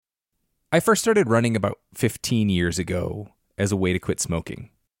I first started running about 15 years ago as a way to quit smoking.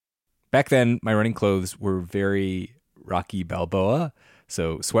 Back then, my running clothes were very Rocky Balboa,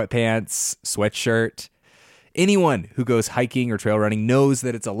 so sweatpants, sweatshirt. Anyone who goes hiking or trail running knows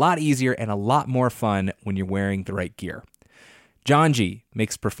that it's a lot easier and a lot more fun when you're wearing the right gear. Janji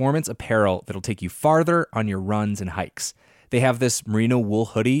makes performance apparel that'll take you farther on your runs and hikes. They have this merino wool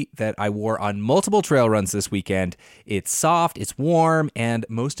hoodie that I wore on multiple trail runs this weekend. It's soft, it's warm, and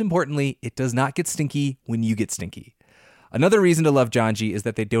most importantly, it does not get stinky when you get stinky. Another reason to love Janji is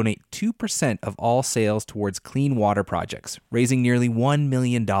that they donate 2% of all sales towards clean water projects, raising nearly $1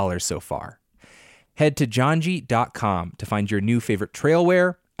 million so far. Head to janji.com to find your new favorite trail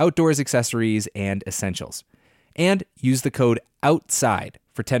wear, outdoors accessories, and essentials. And use the code OUTSIDE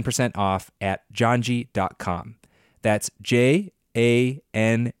for 10% off at janji.com. That's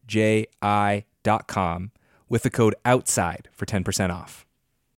JANJI.com with the code OUTSIDE for 10% off.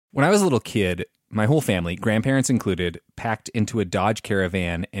 When I was a little kid, my whole family, grandparents included, packed into a Dodge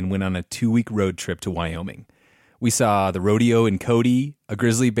Caravan and went on a 2-week road trip to Wyoming. We saw the rodeo in Cody, a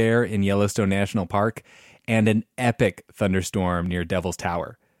grizzly bear in Yellowstone National Park, and an epic thunderstorm near Devil's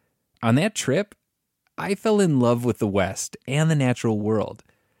Tower. On that trip, I fell in love with the West and the natural world.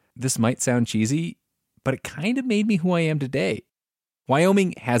 This might sound cheesy, but it kind of made me who I am today.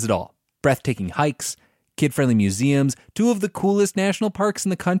 Wyoming has it all. Breathtaking hikes, kid-friendly museums, 2 of the coolest national parks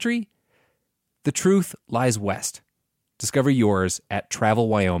in the country. The truth lies west. Discover yours at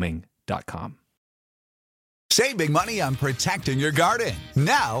travelwyoming.com. Save big money on protecting your garden.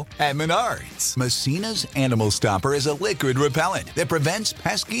 Now at Menards. Messina's Animal Stopper is a liquid repellent that prevents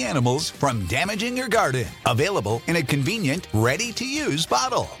pesky animals from damaging your garden. Available in a convenient, ready-to-use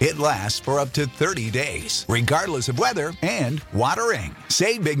bottle. It lasts for up to 30 days, regardless of weather and watering.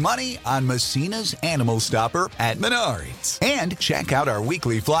 Save big money on Messina's Animal Stopper at Menards. And check out our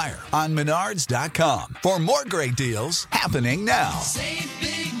weekly flyer on Menards.com for more great deals happening now. Save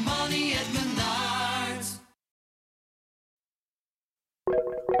big money at Menards.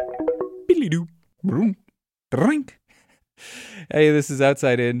 Hey, this is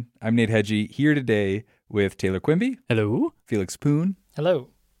Outside In. I'm Nate Hedgie, here today with Taylor Quimby. Hello. Felix Poon. Hello.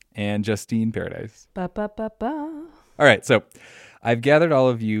 And Justine Paradise. Ba, ba, ba, ba. All right, so I've gathered all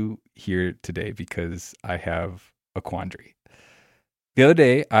of you here today because I have a quandary. The other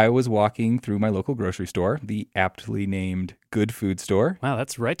day, I was walking through my local grocery store, the aptly named Good Food Store. Wow,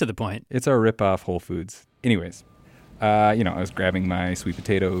 that's right to the point. It's our ripoff Whole Foods. Anyways, I was grabbing my sweet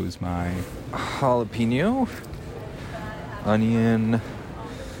potatoes, my jalapeno, onion.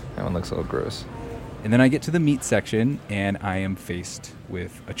 That one looks a little gross. And then I get to the meat section, and I am faced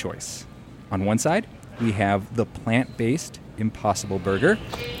with a choice. On one side, we have the plant-based Impossible Burger,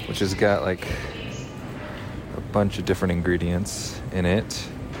 which has got like a bunch of different ingredients in it.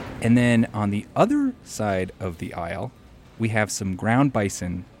 And then on the other side of the aisle, we have some ground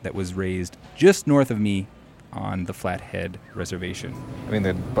bison that was raised just north of me on the Flathead Reservation. I mean,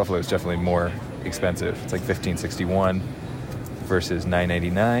 the buffalo is definitely more expensive. It's like $15.61 versus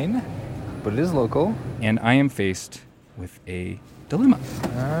 $9.99, but it is local. And I am faced with a dilemma.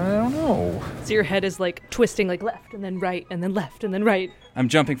 I don't know. So your head is like twisting like left and then right and then left and then right. I'm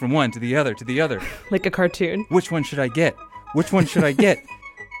jumping from one to the other to the other. Like a cartoon. Which one should I get? Which one should I get?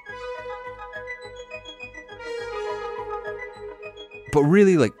 But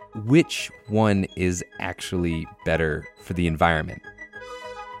really, like, which one is actually better for the environment?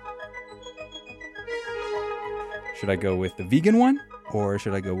 Should I go with the vegan one, or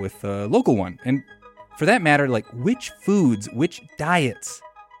should I go with the local one? And for that matter, like, which foods, which diets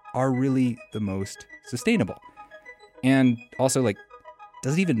are really the most sustainable? And also, like,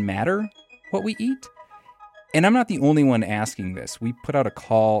 does it even matter what we eat? And I'm not the only one asking this. We put out a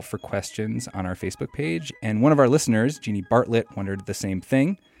call for questions on our Facebook page, and one of our listeners, Jeannie Bartlett, wondered the same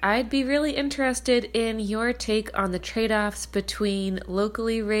thing. I'd be really interested in your take on the trade-offs between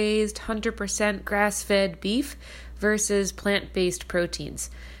locally raised 100% grass-fed beef versus plant-based proteins.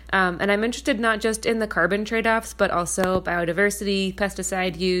 And I'm interested not just in the carbon trade-offs, but also biodiversity,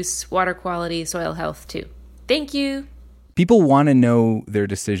 pesticide use, water quality, soil health too. Thank you. People want to know their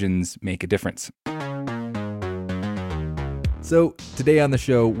decisions make a difference. So today on the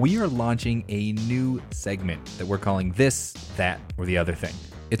show, we are launching a new segment that we're calling This, That, or the Other Thing.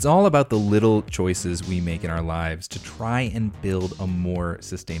 It's all about the little choices we make in our lives to try and build a more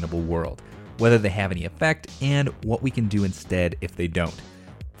sustainable world, whether they have any effect and what we can do instead if they don't.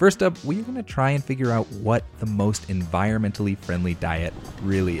 First up, we're going to try and figure out what the most environmentally friendly diet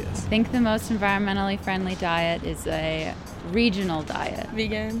really is. I think the most environmentally friendly diet is a regional diet.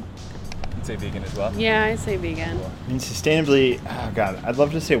 Vegan. You'd say vegan as well? Yeah, I say vegan. And sustainably, oh God, I'd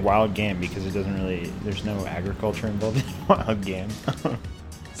love to say wild game because it doesn't really, there's no agriculture involved in wild game.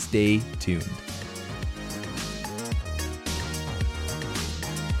 Stay tuned.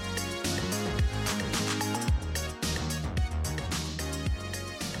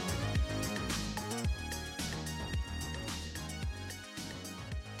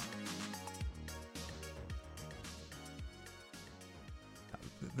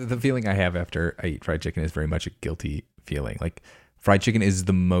 The feeling I have after I eat fried chicken is very much a guilty feeling. Like, fried chicken is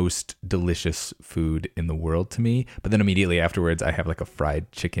the most delicious food in the world to me, but then immediately afterwards I have like a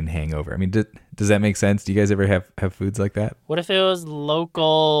fried chicken hangover. I mean, does that make sense? Do you guys ever have foods like that? What if it was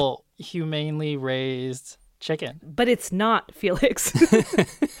local, humanely raised chicken? But it's not, Felix.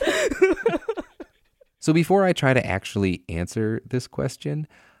 So before I try to actually answer this question,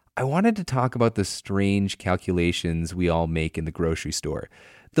 I wanted to talk about the strange calculations we all make in the grocery store.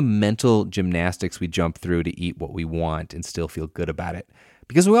 The mental gymnastics we jump through to eat what we want and still feel good about it.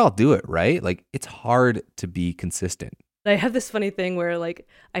 Because we all do it, right? Like, it's hard to be consistent. I have this funny thing where, like,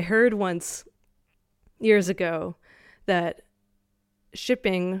 I heard once years ago that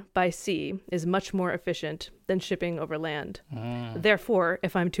shipping by sea is much more efficient than shipping over land. Therefore,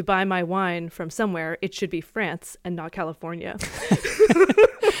 if I'm to buy my wine from somewhere, it should be France and not California.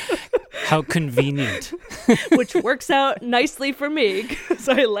 How convenient. Which works out nicely for me because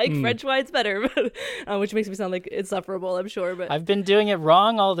I like French wines better, but, which makes me sound like insufferable, I'm sure. But I've been doing it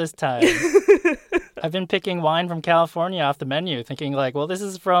wrong all this time. I've been picking wine from California off the menu, thinking like, well, this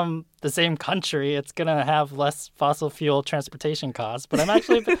is from the same country. It's going to have less fossil fuel transportation costs. But I'm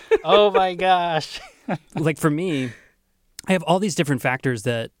actually, oh my gosh. Like for me, I have all these different factors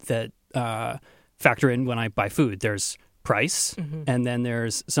that factor in when I buy food. There's price, and then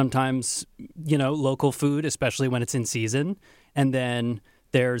there's sometimes, local food, especially when it's in season, and then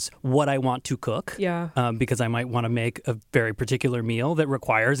there's what I want to cook, because I might want to make a very particular meal that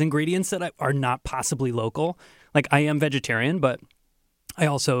requires ingredients that are not possibly local. Like, I am vegetarian, but I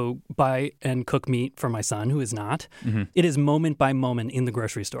also buy and cook meat for my son, who is not. It is moment by moment in the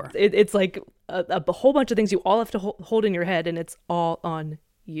grocery store. It's like a whole bunch of things you all have to hold in your head, and it's all on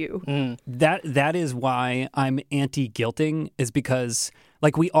you. That is why I'm anti-guilting, is because,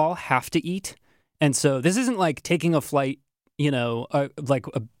 like, we all have to eat. And so this isn't like taking a flight, like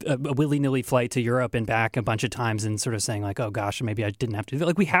a willy-nilly flight to Europe and back a bunch of times and sort of saying like, oh gosh, maybe I didn't have to do that.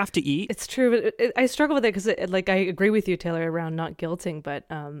 Like, we have to eat. It's true. But I struggle with it because, like, I agree with you, Taylor, around not guilting. But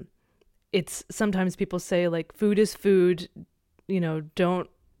it's sometimes people say, like, food is food, don't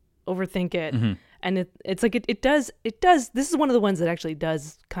overthink it. And it's like, it does. This is one of the ones that actually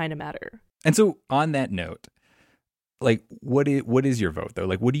does kind of matter. And so on that note, like, what is your vote though?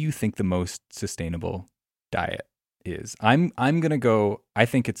 Like, what do you think the most sustainable diet is? I'm going to go, I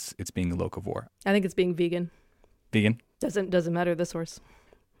think it's being a locavore. I think it's being vegan. Vegan? Doesn't matter the source.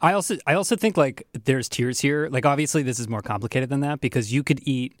 I also think, like, there's tiers here. Like, obviously this is more complicated than that, because you could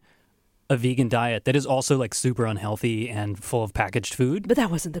eat a vegan diet that is also, like, super unhealthy and full of packaged food. But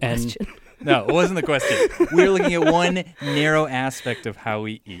that wasn't the question. No, it wasn't the question. We're looking at one narrow aspect of how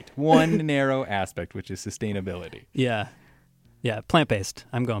we eat. One narrow aspect, which is sustainability. Yeah. Plant-based.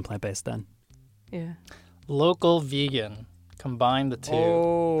 I'm going plant-based then. Yeah. Local vegan. Combine the two.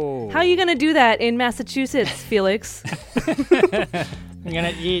 Oh. How are you going to do that in Massachusetts, Felix? I'm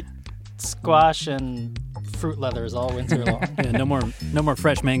going to eat squash and fruit leathers all winter long. Yeah, no more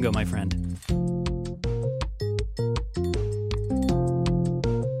fresh mango, my friend.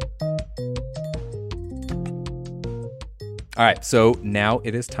 All right, so now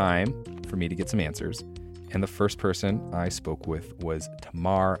it is time for me to get some answers. And the first person I spoke with was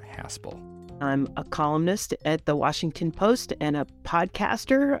Tamar Haspel. I'm a columnist at the Washington Post and a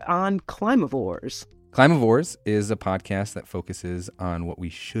podcaster on Climavores. Climavores is a podcast that focuses on what we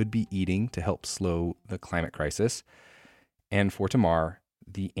should be eating to help slow the climate crisis. And for Tamar,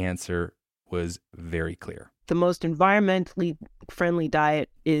 the answer was very clear. The most environmentally friendly diet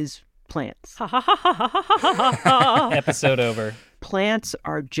is plants. Episode over. Plants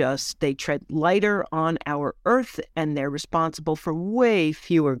are they tread lighter on our Earth, and they're responsible for way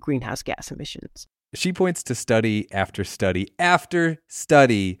fewer greenhouse gas emissions. She points to study after study after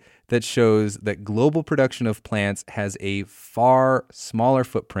study that shows that global production of plants has a far smaller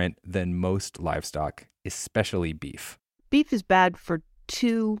footprint than most livestock, especially beef. Beef is bad for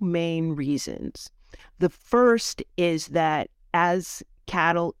two main reasons. The first is that as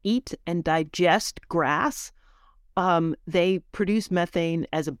cattle eat and digest grass, they produce methane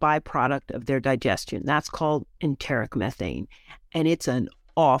as a byproduct of their digestion. That's called enteric methane, and it's an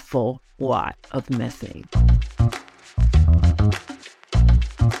awful lot of methane.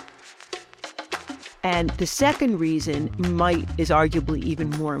 And the second reason is arguably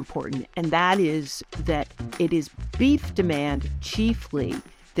even more important, and that is that it is beef demand chiefly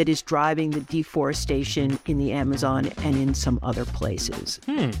that is driving the deforestation in the Amazon and in some other places.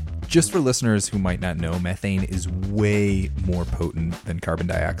 Just for listeners who might not know, methane is way more potent than carbon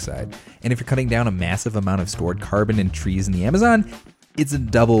dioxide. And if you're cutting down a massive amount of stored carbon in trees in the Amazon, it's a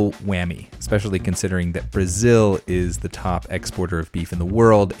double whammy, especially considering that Brazil is the top exporter of beef in the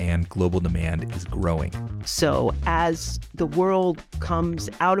world and global demand is growing. So as the world comes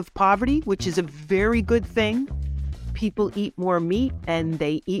out of poverty, which is a very good thing, people eat more meat and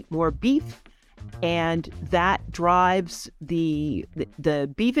they eat more beef, and that drives the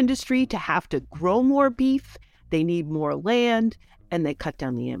beef industry to have to grow more beef. They need more land, and they cut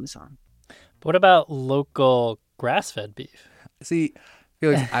down the Amazon. What about local grass-fed beef? See,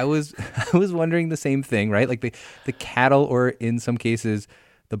 Felix, I was wondering the same thing, right? Like the cattle, or in some cases,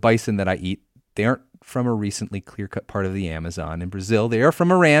 the bison that I eat, they aren't from a recently clear-cut part of the Amazon in Brazil. They are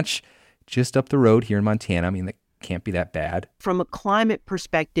from a ranch just up the road here in Montana. I mean, that can't be that bad. From a climate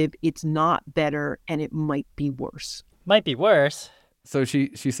perspective, it's not better, and it might be worse. Might be worse. So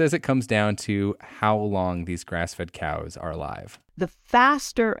she says it comes down to how long these grass-fed cows are alive. The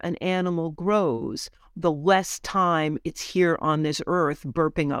faster an animal grows, the less time it's here on this earth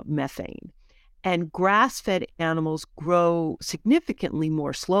burping up methane. And grass-fed animals grow significantly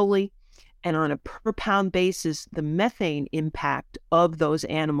more slowly. And on a per-pound basis, the methane impact of those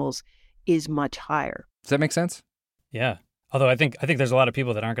animals is much higher. Does that make sense? Yeah. Although I think there's a lot of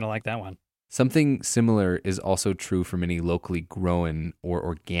people that aren't going to like that one. Something similar is also true for many locally grown or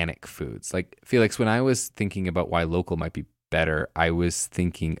organic foods. Like, Felix, when I was thinking about why local might be better, I was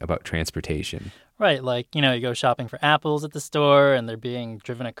thinking about transportation. Right, like, you go shopping for apples at the store and they're being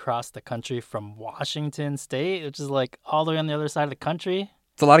driven across the country from Washington State, which is like all the way on the other side of the country.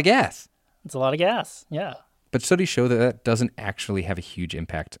 It's a lot of gas. It's a lot of gas, yeah. But studies show that that doesn't actually have a huge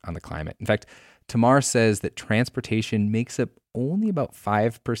impact on the climate. In fact, Tamar says that transportation makes up only about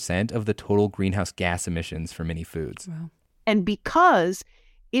 5% of the total greenhouse gas emissions for many foods. Wow. And because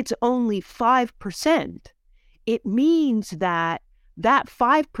it's only 5%, it means that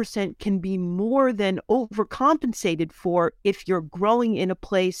 5% can be more than overcompensated for if you're growing in a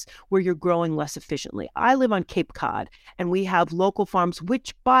place where you're growing less efficiently. I live on Cape Cod, and we have local farms,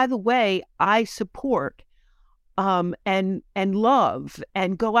 which, by the way, I support and love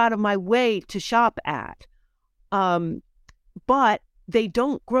and go out of my way to shop at. But they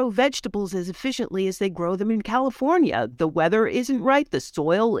don't grow vegetables as efficiently as they grow them in California. The weather isn't right, the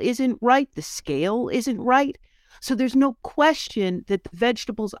soil isn't right, the scale isn't right. So there's no question that the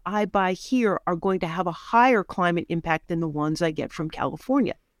vegetables I buy here are going to have a higher climate impact than the ones I get from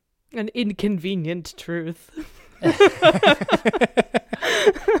California. An inconvenient truth.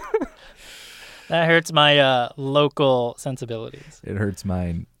 That hurts my local sensibilities. It hurts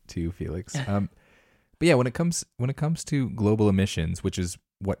mine too, Felix. But yeah, when it comes to global emissions, which is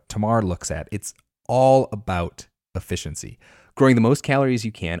what Tamar looks at, it's all about efficiency. Growing the most calories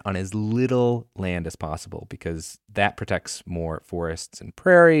you can on as little land as possible, because that protects more forests and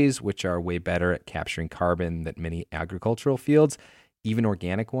prairies, which are way better at capturing carbon than many agricultural fields, even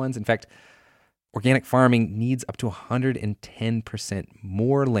organic ones. In fact, organic farming needs up to 110%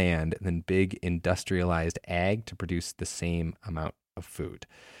 more land than big industrialized ag to produce the same amount of food.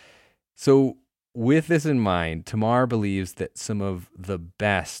 So with this in mind, Tamar believes that some of the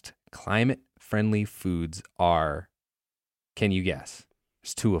best climate-friendly foods are, can you guess?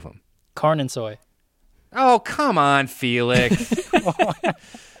 There's two of them. Corn and soy. Oh, come on, Felix.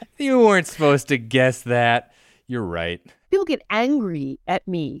 You weren't supposed to guess that. You're right. People get angry at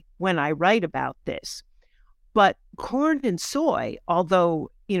me when I write about this, but corn and soy, although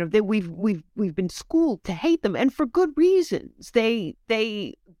we've been schooled to hate them, and for good reasons.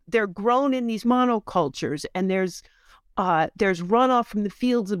 They're grown in these monocultures, and there's runoff from the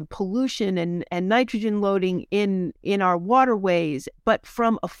fields and pollution and nitrogen loading in our waterways. But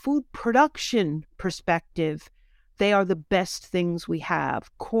from a food production perspective, they are the best things we have.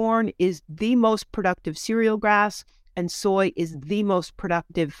 Corn is the most productive cereal grass, and soy is the most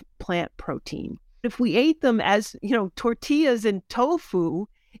productive plant protein. If we ate them as, tortillas and tofu,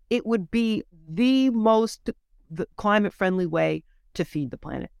 it would be the climate-friendly way to feed the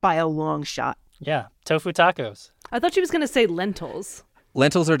planet by a long shot. Yeah, tofu tacos. I thought she was going to say lentils.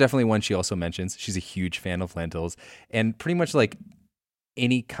 Lentils are definitely one she also mentions. She's a huge fan of lentils, and pretty much like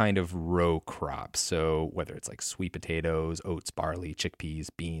any kind of row crop. So whether it's like sweet potatoes, oats, barley, chickpeas,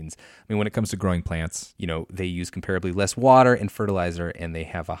 beans. I mean, when it comes to growing plants, they use comparably less water and fertilizer, and they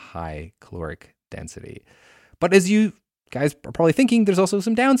have a high caloric density. But as you guys are probably thinking there's also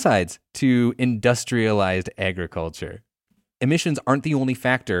some downsides to industrialized agriculture. Emissions aren't the only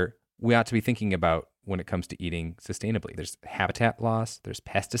factor we ought to be thinking about when it comes to eating sustainably. There's habitat loss, there's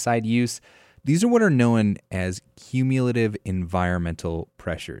pesticide use. These are what are known as cumulative environmental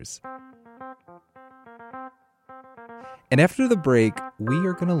pressures. And after the break, we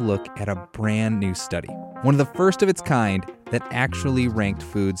are going to look at a brand new study, one of the first of its kind that actually ranked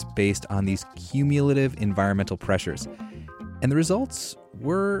foods based on these cumulative environmental pressures. And the results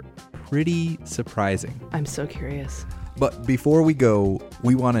were pretty surprising. I'm so curious. But before we go,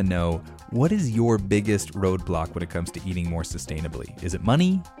 we want to know, what is your biggest roadblock when it comes to eating more sustainably? Is it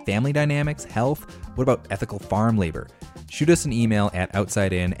money, family dynamics, health? What about ethical farm labor? Shoot us an email at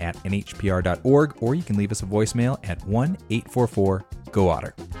outsidein@nhpr.org, or you can leave us a voicemail at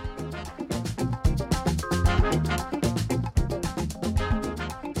 1-844-GO-OTTER.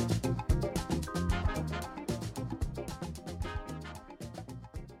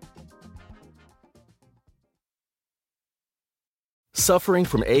 Suffering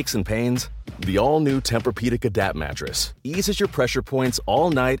from aches and pains? The all-new Tempur-Pedic Adapt mattress eases your pressure points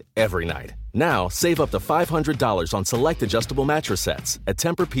all night, every night. Now, save up to $500 on select adjustable mattress sets at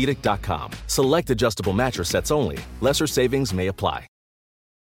TempurPedic.com. Select adjustable mattress sets only. Lesser savings may apply.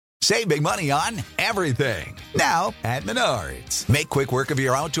 Save big money on everything. Now at Menards. Make quick work of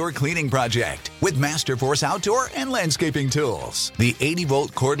your outdoor cleaning project with Masterforce outdoor and landscaping tools. The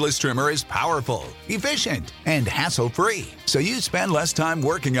 80-volt cordless trimmer is powerful, efficient, and hassle-free. So you spend less time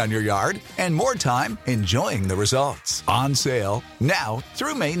working on your yard and more time enjoying the results. On sale now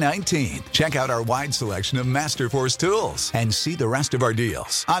through May 19th. Check out our wide selection of Masterforce tools and see the rest of our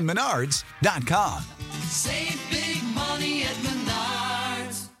deals on Menards.com. Save big money at Menards.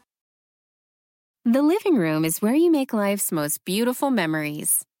 The living room is where you make life's most beautiful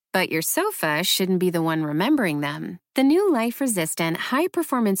memories. But your sofa shouldn't be the one remembering them. The new life-resistant,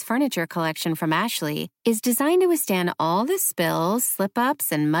 high-performance furniture collection from Ashley is designed to withstand all the spills,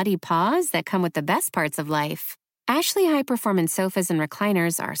 slip-ups, and muddy paws that come with the best parts of life. Ashley high-performance sofas and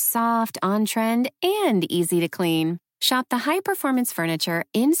recliners are soft, on-trend, and easy to clean. Shop the high-performance furniture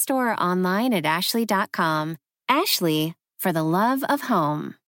in-store or online at ashley.com. Ashley, for the love of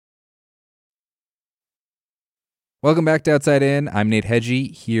home. Welcome back to Outside In. I'm Nate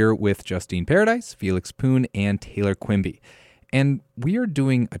Hedgie, here with Justine Paradise, Felix Poon, and Taylor Quimby. And we are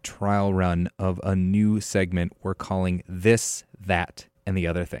doing a trial run of a new segment we're calling This, That, and the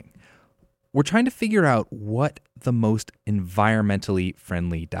Other Thing. We're trying to figure out what the most environmentally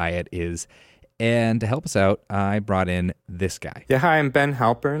friendly diet is. And to help us out, I brought in this guy. Yeah, hi, I'm Ben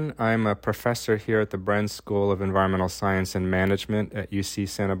Halpern. I'm a professor here at the Bren School of Environmental Science and Management at UC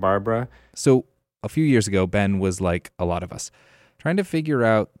Santa Barbara. So a few years ago, Ben was like a lot of us, trying to figure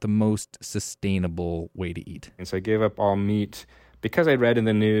out the most sustainable way to eat. And so I gave up all meat because I read in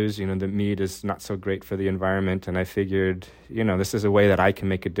the news, that meat is not so great for the environment. And I figured, this is a way that I can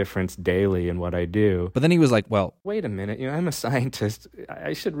make a difference daily in what I do. But then he was like, well, wait a minute, I'm a scientist.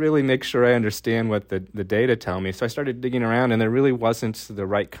 I should really make sure I understand what the data tell me. So I started digging around, and there really wasn't the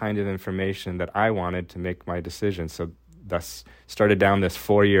right kind of information that I wanted to make my decision. So thus started down this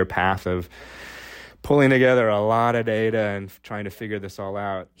 4-year path of pulling together a lot of data and trying to figure this all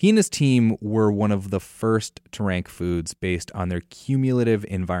out. He and his team were one of the first to rank foods based on their cumulative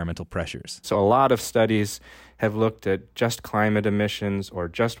environmental pressures. So a lot of studies have looked at just climate emissions or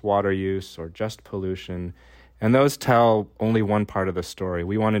just water use or just pollution, and those tell only one part of the story.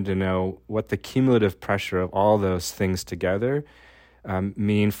 We wanted to know what the cumulative pressure of all those things together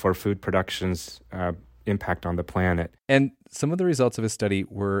mean for food production's impact on the planet. And some of the results of his study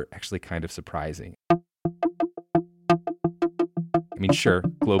were actually kind of surprising. I mean, sure,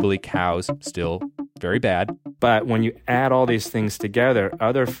 globally, cows still very bad. But when you add all these things together,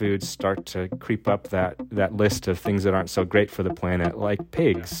 other foods start to creep up that list of things that aren't so great for the planet, like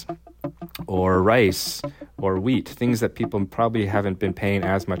pigs or rice or wheat, things that people probably haven't been paying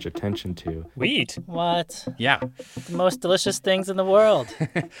as much attention to. Wheat? What? Yeah. The most delicious things in the world.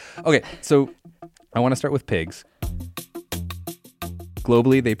 Okay, so I want to start with pigs.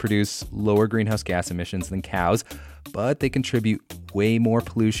 Globally, they produce lower greenhouse gas emissions than cows, but they contribute way more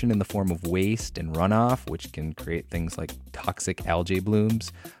pollution in the form of waste and runoff, which can create things like toxic algae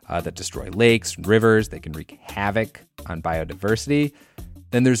blooms that destroy lakes and rivers. They can wreak havoc on biodiversity.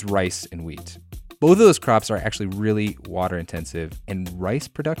 Then there's rice and wheat. Both of those crops are actually really water intensive, and rice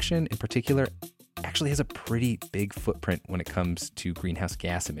production in particular actually has a pretty big footprint when it comes to greenhouse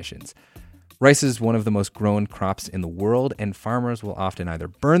gas emissions. Rice is one of the most grown crops in the world, and farmers will often either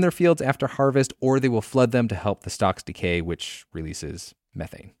burn their fields after harvest or they will flood them to help the stalks decay, which releases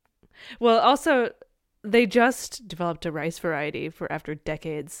methane. Well, also, they just developed a rice variety after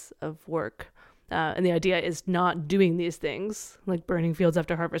decades of work. And the idea is not doing these things, like burning fields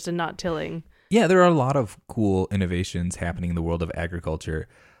after harvest and not tilling. Yeah, there are a lot of cool innovations happening in the world of agriculture.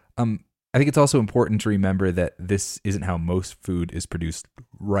 I think it's also important to remember that this isn't how most food is produced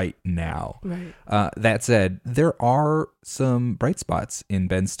right now. Right. That said, there are some bright spots in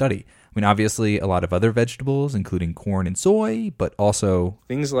Ben's study. I mean, obviously, a lot of other vegetables, including corn and soy, but also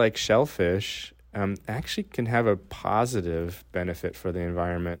things like shellfish actually can have a positive benefit for the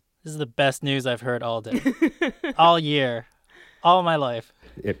environment. This is the best news I've heard all day, all year, all my life.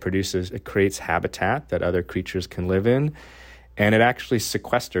 It creates habitat that other creatures can live in. And it actually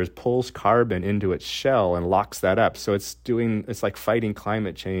pulls carbon into its shell and locks that up. So it's like fighting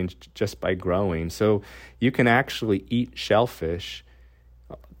climate change just by growing. So you can actually eat shellfish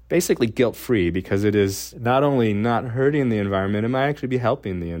basically guilt-free because it is not only not hurting the environment, it might actually be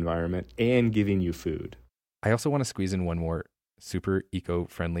helping the environment and giving you food. I also want to squeeze in one more super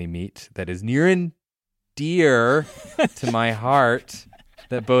eco-friendly meat that is near and dear to my heart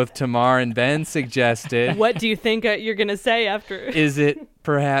that both Tamar and Ben suggested. What do you think you're going to say after? Is it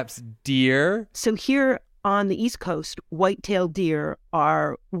perhaps deer? So here on the East Coast, white-tailed deer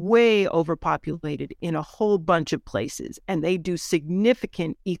are way overpopulated in a whole bunch of places, and they do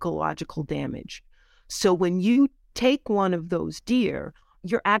significant ecological damage. So when you take one of those deer,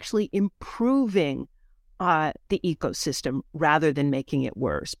 you're actually improving the ecosystem rather than making it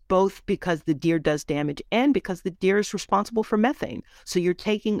worse, both because the deer does damage and because the deer is responsible for methane. So you're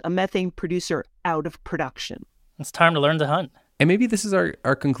taking a methane producer out of production. It's time to learn to hunt. And maybe this is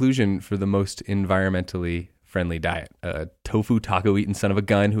our conclusion for the most environmentally friendly diet. A tofu taco-eating son of a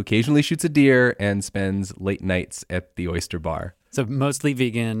gun who occasionally shoots a deer and spends late nights at the oyster bar. So mostly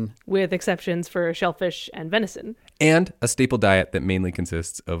vegan. With exceptions for shellfish and venison. And a staple diet that mainly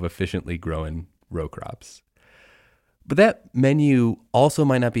consists of efficiently grown row crops. But that menu also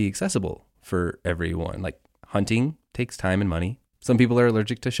might not be accessible for everyone. Like hunting takes time and money. Some people are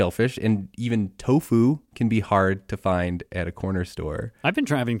allergic to shellfish, and even tofu can be hard to find at a corner store. I've been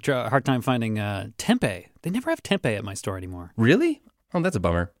having a hard time finding tempeh. They never have tempeh at my store anymore. Really? Oh, that's a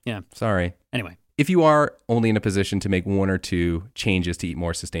bummer. Yeah. Sorry. Anyway. If you are only in a position to make one or two changes to eat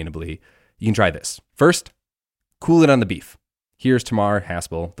more sustainably, you can try this. First, cool it on the beef. Here's Tamar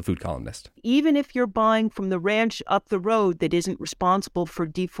Haspel, the food columnist. Even if you're buying from the ranch up the road that isn't responsible for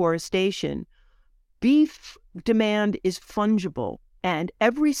deforestation, beef demand is fungible, and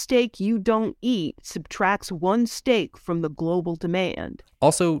every steak you don't eat subtracts one steak from the global demand.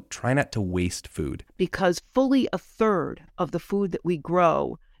 Also, try not to waste food. Because fully a third of the food that we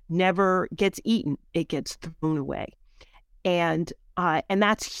grow never gets eaten. It gets thrown away. And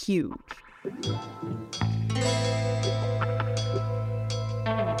that's huge.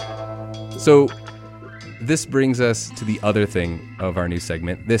 So this brings us to the other thing of our new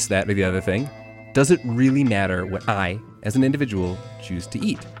segment, This, That, or the Other Thing. Does it really matter what I, as an individual, choose to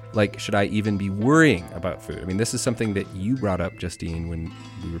eat? Like, should I even be worrying about food? I mean, this is something that you brought up, Justine, when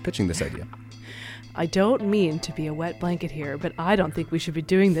we were pitching this idea. I don't mean to be a wet blanket here, but I don't think we should be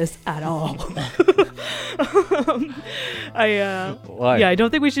doing this at all. Why? Yeah, I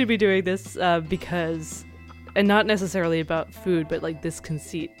don't think we should be doing this because, and not necessarily about food, but like this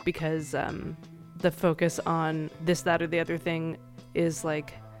conceit, because the focus on this, that, or the other thing is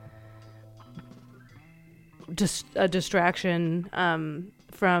like just a distraction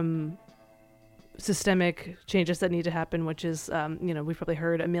from systemic changes that need to happen, which is, we've probably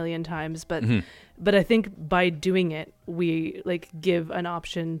heard a million times, but but I think by doing it, we like give an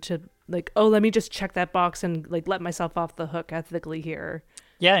option to like, oh, let me just check that box and like let myself off the hook ethically here.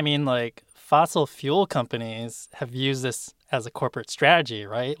 Yeah, I mean, like fossil fuel companies have used this as a corporate strategy,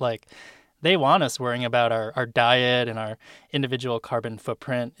 right? Like they want us worrying about our diet and our individual carbon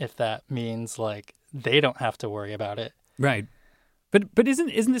footprint if that means like they don't have to worry about it. Right. But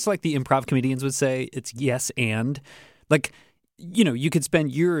isn't this like the improv comedians would say? It's yes and. Like, you could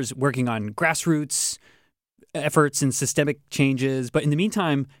spend years working on grassroots efforts and systemic changes, but in the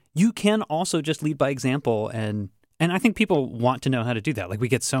meantime, you can also just lead by example, and I think people want to know how to do that. Like we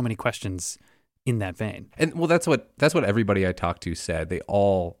get so many questions in that vein. And well, that's what everybody I talked to said. They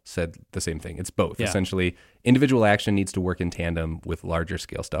all said the same thing. It's both. Yeah. Essentially, individual action needs to work in tandem with larger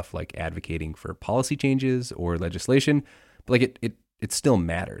scale stuff like advocating for policy changes or legislation. But like it still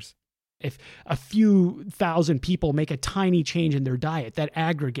matters. If a few thousand people make a tiny change in their diet, that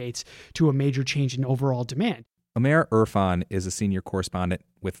aggregates to a major change in overall demand. Omer Irfan is a senior correspondent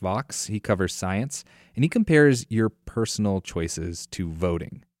with Vox. He covers science, and he compares your personal choices to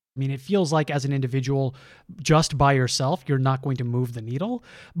voting. mean, it feels like as an individual, just by yourself, you're not going to move the needle.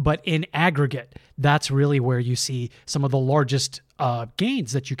 But in aggregate, that's really where you see some of the largest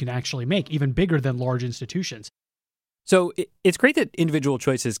gains that you can actually make, even bigger than large institutions. So it's great that individual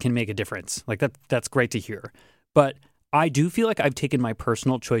choices can make a difference. Like that's great to hear. But I do feel like I've taken my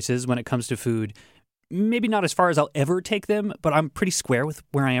personal choices when it comes to food, maybe not as far as I'll ever take them, but I'm pretty square with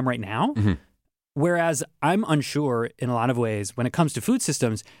where I am right now. Mm-hmm. Whereas I'm unsure in a lot of ways when it comes to food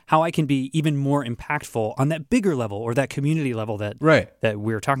systems, how I can be even more impactful on that bigger level or that community level that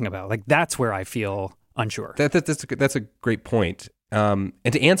we're talking about. Like that's where I feel unsure. That's a great point. And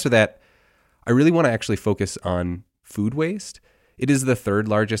to answer that, I really want to actually focus on food waste. It is the third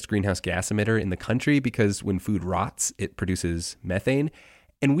largest greenhouse gas emitter in the country because when food rots, it produces methane.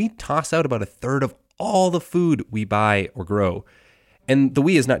 And we toss out about a third of all the food we buy or grow. And the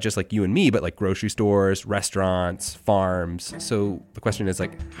we is not just like you and me, but like grocery stores, restaurants, farms. So the question is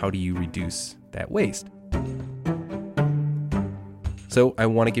like, how do you reduce that waste? So I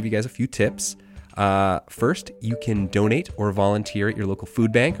want to give you guys a few tips. First, you can donate or volunteer at your local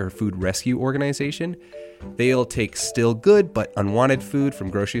food bank or food rescue organization. They'll take still good but unwanted food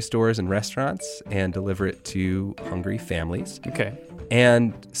from grocery stores and restaurants and deliver it to hungry families. Okay.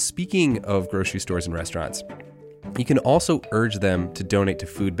 And speaking of grocery stores and restaurants, you can also urge them to donate to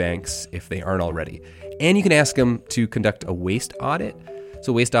food banks if they aren't already. And you can ask them to conduct a waste audit.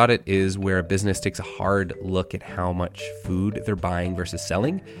 So waste audit is where a business takes a hard look at how much food they're buying versus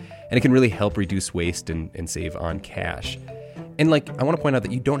selling. And it can really help reduce waste and save on cash. And like, I want to point out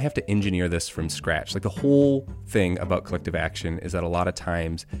that you don't have to engineer this from scratch. Like the whole thing about collective action is that a lot of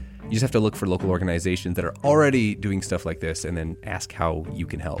times you just have to look for local organizations that are already doing stuff like this and then ask how you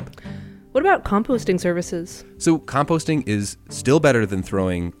can help. What about composting services? So composting is still better than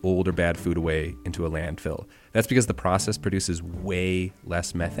throwing old or bad food away into a landfill. That's because the process produces way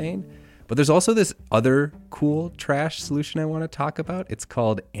less methane. But there's also this other cool trash solution I want to talk about. It's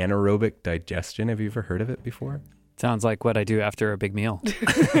called anaerobic digestion. Have you ever heard of it before? Sounds like what I do after a big meal.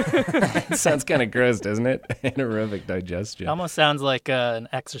 Sounds kind of gross, doesn't it? Anaerobic digestion. Almost sounds like an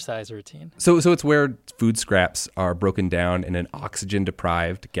exercise routine. So it's where food scraps are broken down in an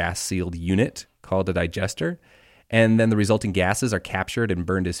oxygen-deprived, gas-sealed unit called a digester. And then the resulting gases are captured and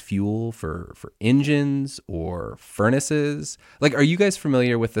burned as fuel for engines or furnaces. Like, are you guys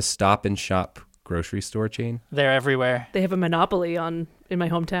familiar with the Stop and Shop grocery store chain? They're everywhere. They have a monopoly in my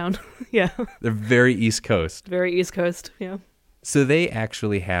hometown. Yeah. They're very East Coast. Very East Coast, yeah. So they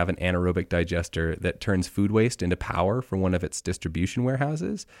actually have an anaerobic digester that turns food waste into power for one of its distribution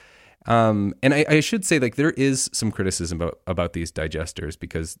warehouses. And I should say, like, there is some criticism about these digesters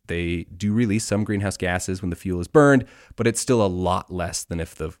because they do release some greenhouse gases when the fuel is burned, but it's still a lot less than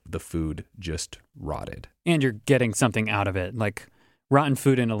if the food just rotted. And you're getting something out of it. Like, rotten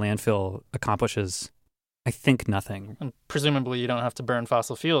food in a landfill accomplishes, I think, nothing. And presumably you don't have to burn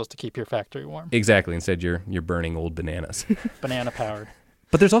fossil fuels to keep your factory warm. Exactly. Instead, you're burning old bananas. Banana powered.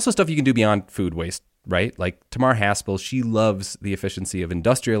 But there's also stuff you can do beyond food waste, right? Like Tamar Haspel, she loves the efficiency of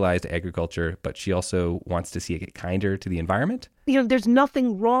industrialized agriculture, but she also wants to see it get kinder to the environment. There's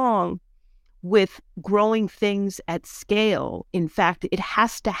nothing wrong with growing things at scale. In fact, it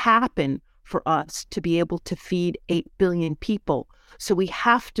has to happen for us to be able to feed 8 billion people. So we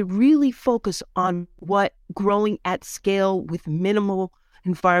have to really focus on what growing at scale with minimal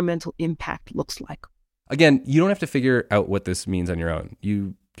environmental impact looks like. Again, you don't have to figure out what this means on your own.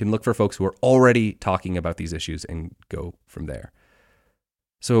 You can look for folks who are already talking about these issues and go from there.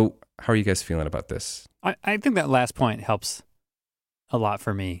 So how are you guys feeling about this? I think that last point helps a lot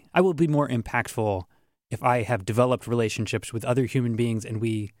for me. I will be more impactful if I have developed relationships with other human beings and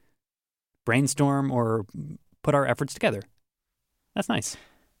we brainstorm or put our efforts together. That's nice.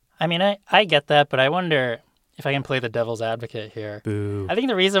 I mean, I get that, but I wonder if I can play the devil's advocate here. Boo. I think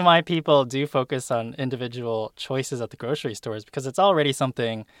the reason why people do focus on individual choices at the grocery store is because it's already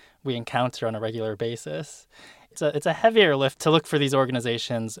something we encounter on a regular basis. It's a heavier lift to look for these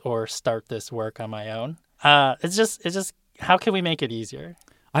organizations or start this work on my own. It's just how can we make it easier?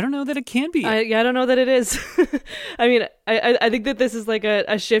 I don't know that it can be. I don't know that it is. I mean, I think that this is like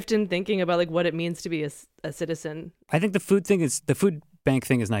a shift in thinking about like what it means to be a citizen. I think the food bank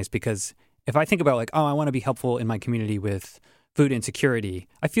thing is nice because if I think about like, oh, I want to be helpful in my community with food insecurity,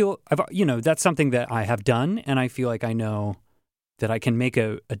 I feel that's something that I have done, and I feel like I know that I can make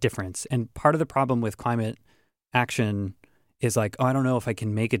a difference. And part of the problem with climate action is like, oh, I don't know if I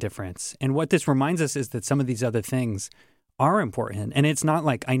can make a difference. And what this reminds us is that some of these other things are important, and it's not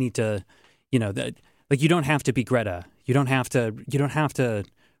like I need to, that like you don't have to be Greta. You don't have to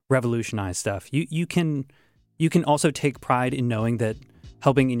revolutionize stuff. You can also take pride in knowing that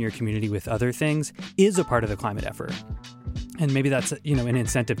helping in your community with other things is a part of the climate effort. And maybe that's, an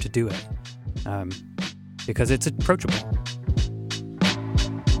incentive to do it because it's approachable.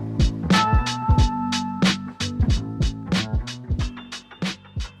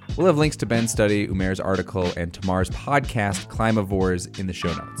 We'll have links to Ben's study, Umair's article, and Tamar's podcast, Climavores, in the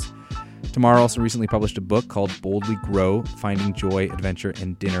show notes. Tamar also recently published a book called Boldly Grow, Finding Joy, Adventure,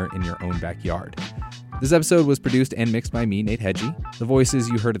 and Dinner in Your Own Backyard. This episode was produced and mixed by me, Nate Hedgie. The voices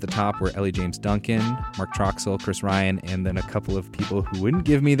you heard at the top were Ellie James Duncan, Mark Troxel, Chris Ryan, and then a couple of people who wouldn't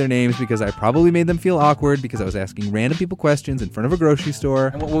give me their names because I probably made them feel awkward because I was asking random people questions in front of a grocery store.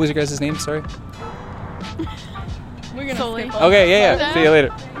 And what was your guys' name? Sorry. We're gonna skip Okay, yeah. See you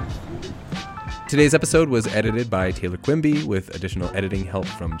later. Today's episode was edited by Taylor Quimby with additional editing help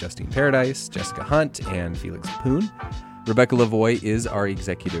from Justine Paradise, Jessica Hunt, and Felix Poon. Rebecca Lavoie is our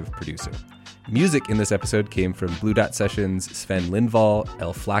executive producer. Music in this episode came from Blue Dot Sessions, Sven Lindvall,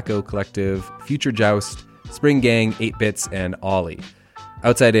 El Flaco Collective, Future Joust, Spring Gang, 8 Bits, and Ollie.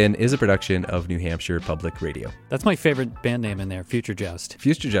 Outside In is a production of New Hampshire Public Radio. That's my favorite band name in there, Future Joust.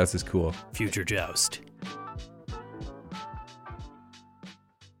 Future Joust is cool. Future Joust.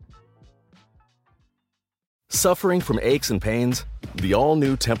 Suffering from aches and pains? The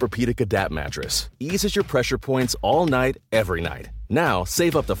all-new Tempur-Pedic Adapt mattress eases your pressure points all night, every night. Now,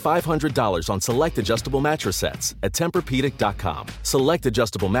 save up to $500 on select adjustable mattress sets at TempurPedic.com. Select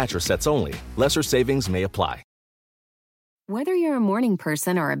adjustable mattress sets only. Lesser savings may apply. Whether you're a morning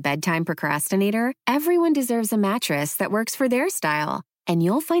person or a bedtime procrastinator, everyone deserves a mattress that works for their style. And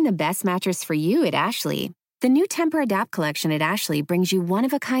you'll find the best mattress for you at Ashley. The new Tempur-Adapt collection at Ashley brings you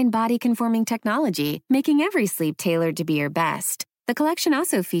one-of-a-kind body-conforming technology, making every sleep tailored to be your best. The collection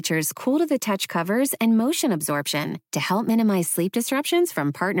also features cool-to-the-touch covers and motion absorption to help minimize sleep disruptions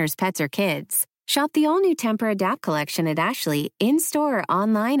from partners, pets, or kids. Shop the all-new Tempur-Adapt collection at Ashley, in-store or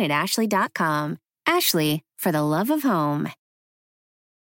online at ashley.com. Ashley, for the love of home.